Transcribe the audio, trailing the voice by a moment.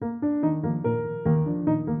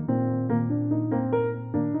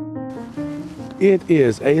It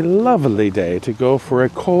is a lovely day to go for a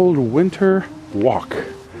cold winter walk.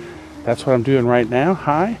 That's what I'm doing right now.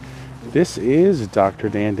 Hi, this is Dr.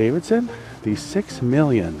 Dan Davidson, the 6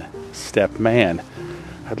 million step man.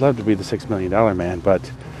 I'd love to be the $6 million man,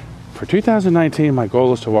 but for 2019, my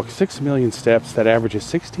goal is to walk 6 million steps. That averages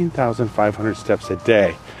 16,500 steps a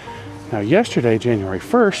day. Now, yesterday, January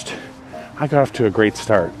 1st, I got off to a great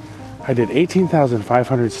start. I did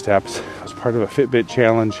 18,500 steps. I was part of a Fitbit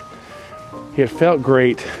challenge. It felt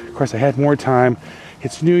great. Of course, I had more time.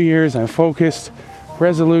 It's New Year's. I'm focused.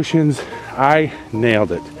 Resolutions. I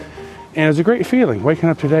nailed it. And it was a great feeling waking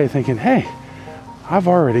up today thinking, hey, I've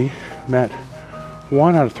already met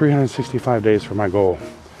 1 out of 365 days for my goal.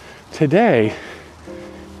 Today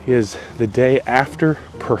is the day after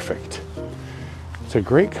perfect. It's a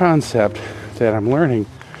great concept that I'm learning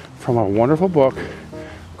from a wonderful book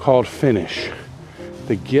called Finish,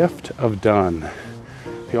 The Gift of Done.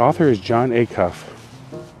 The author is Jon Acuff,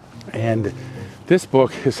 and this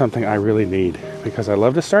book is something I really need because I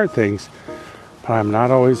love to start things, but I'm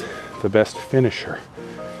not always the best finisher.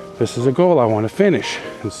 This is a goal I want to finish,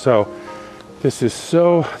 and so this is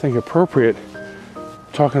so, I think, appropriate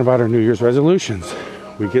talking about our New Year's resolutions.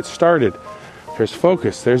 We get started. There's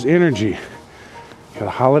focus. There's energy. The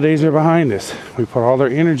holidays are behind us. We put all their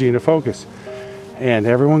energy into focus, and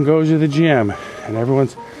everyone goes to the gym, and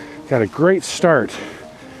everyone's got a great start.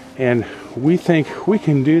 And we think we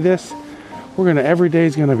can do this. Every day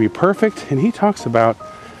is going to be perfect. And he talks about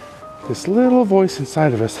this little voice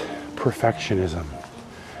inside of us, perfectionism.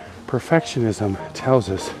 Perfectionism tells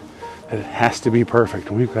us that it has to be perfect.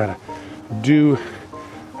 And we've got to do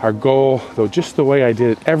our goal, though, just the way I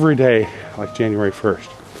did it every day, like January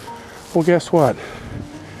 1st. Well, guess what?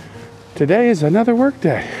 Today is another work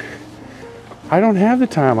day. I don't have the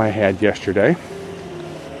time I had yesterday.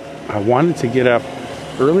 I wanted to get up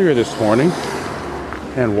earlier this morning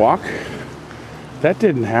and walk. That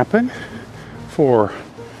didn't happen for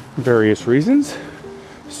various reasons.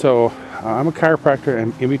 So I'm a chiropractor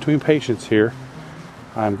and in between patients here.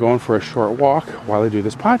 I'm going for a short walk while I do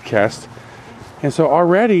this podcast. And so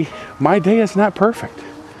already my day is not perfect.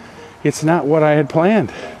 It's not what I had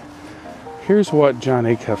planned. Here's what Jon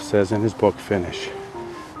Acuff says in his book, Finish.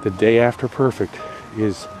 The day after perfect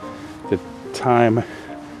is the time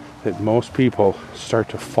that most people start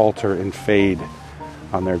to falter and fade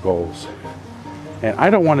on their goals. And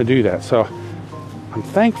I don't want to do that. So I'm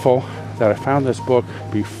thankful that I found this book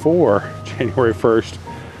before January 1st.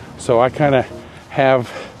 So I kind of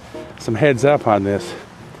have some heads up on this.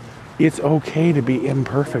 It's okay to be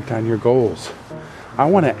imperfect on your goals. I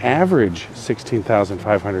want to average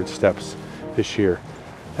 16,500 steps this year.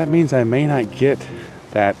 That means I may not get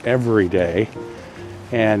that every day.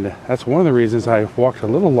 And that's one of the reasons I walked a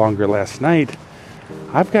little longer last night.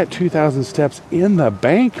 I've got 2,000 steps in the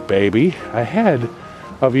bank, baby, ahead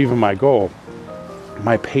of even my goal,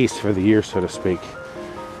 my pace for the year, so to speak.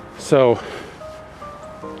 So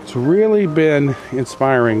it's really been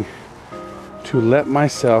inspiring to let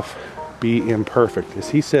myself be imperfect. As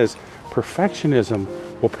he says, perfectionism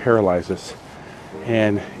will paralyze us.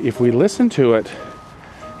 And if we listen to it,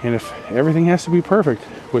 and if everything has to be perfect,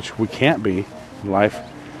 which we can't be in life,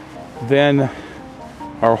 then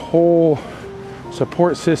our whole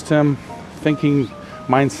support system, thinking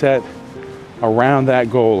mindset around that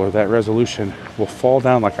goal or that resolution will fall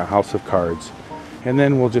down like a house of cards. And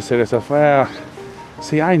then we'll just say to ourselves, well,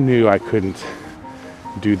 see, I knew I couldn't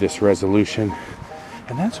do this resolution.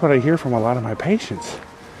 And that's what I hear from a lot of my patients,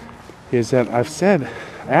 is that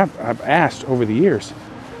I've asked over the years,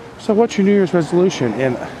 so what's your New Year's resolution?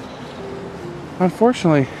 And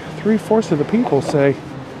unfortunately, 3/4 of the people say,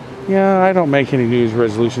 yeah, I don't make any New Year's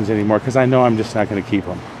resolutions anymore because I know I'm just not going to keep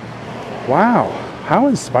them. Wow, how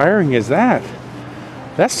inspiring is that?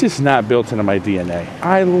 That's just not built into my DNA.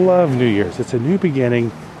 I love New Year's. It's a new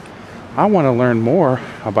beginning. I want to learn more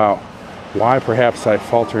about why perhaps I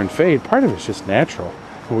falter and fade. Part of it's just natural.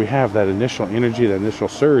 When we have that initial energy, that initial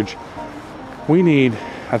surge, we need,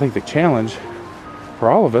 I think the challenge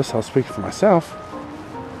for all of us, I'll speak for myself,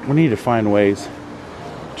 we need to find ways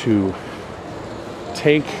to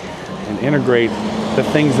take and integrate the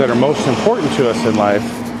things that are most important to us in life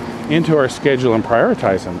into our schedule and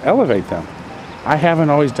prioritize them, elevate them. I haven't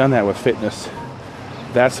always done that with fitness.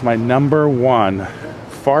 That's my number one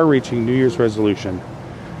far-reaching New Year's resolution.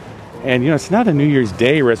 And it's not a New Year's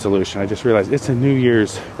Day resolution. I just realized it's a New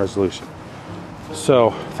Year's resolution. So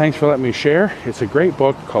thanks for letting me share. It's a great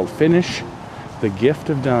book called Finish, The Gift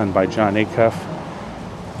of Done by Jon Acuff.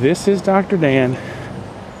 This is Dr. Dan,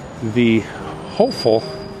 the hopeful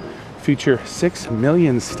future 6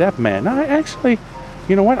 million step man. Now,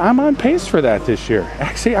 You know what? I'm on pace for that this year.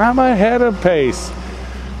 Actually, I'm ahead of pace.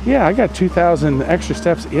 Yeah, I got 2,000 extra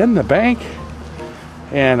steps in the bank,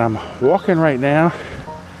 and I'm walking right now.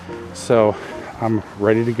 So I'm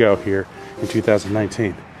ready to go here in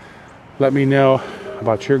 2019. Let me know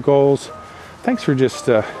about your goals. Thanks for just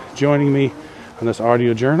joining me on this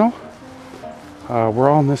audio journal. We're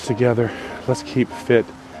all in this together. Let's keep fit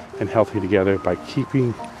and healthy together by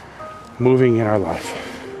keeping moving in our life.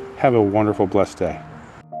 Have a wonderful, blessed day.